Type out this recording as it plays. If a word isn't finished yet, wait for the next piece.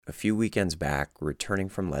A few weekends back, returning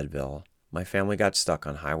from Leadville, my family got stuck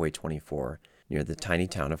on Highway 24 near the tiny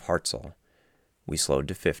town of Hartselle. We slowed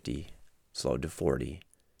to 50, slowed to 40,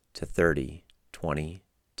 to 30, 20,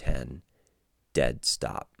 10, dead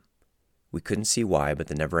stop. We couldn't see why, but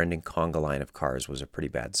the never-ending conga line of cars was a pretty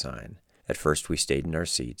bad sign. At first, we stayed in our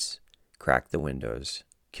seats, cracked the windows,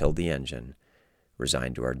 killed the engine,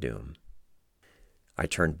 resigned to our doom. I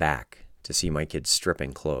turned back to see my kids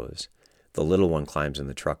stripping clothes. The little one climbs in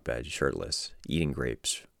the truck bed, shirtless, eating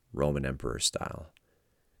grapes, Roman emperor style.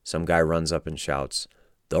 Some guy runs up and shouts,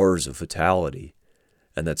 "There's a fatality,"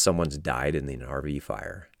 and that someone's died in an RV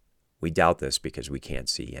fire. We doubt this because we can't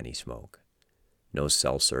see any smoke. No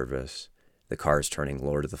cell service. The car's turning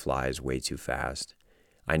Lord of the Flies way too fast.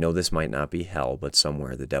 I know this might not be hell, but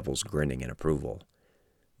somewhere the devil's grinning in approval.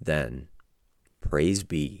 Then, praise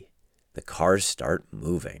be, the cars start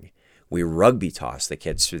moving. We rugby toss the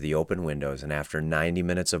kids through the open windows, and after 90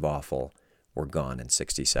 minutes of awful, we're gone in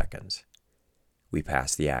 60 seconds. We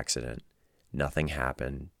passed the accident. Nothing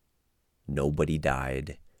happened. Nobody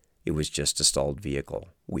died. It was just a stalled vehicle,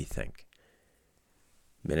 we think.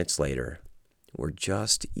 Minutes later, we're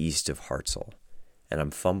just east of Hartselle, and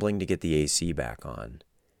I'm fumbling to get the AC back on.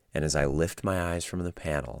 And as I lift my eyes from the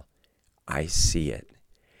panel, I see it.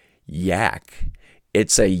 Yak!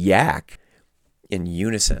 It's a yak! In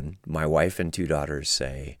unison, my wife and 2 daughters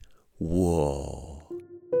say, "Whoa."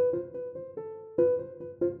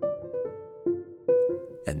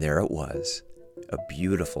 And there it was, a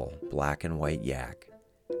beautiful black and white yak,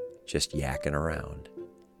 just yakking around.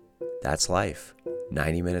 That's life.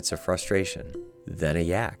 90 minutes of frustration, then a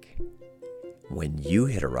yak. When you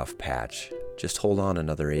hit a rough patch, just hold on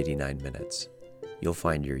another 89 minutes. You'll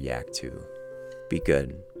find your yak too. Be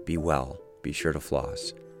good, be well, be sure to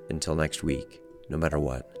floss. Until next week, no matter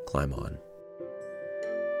what, climb on.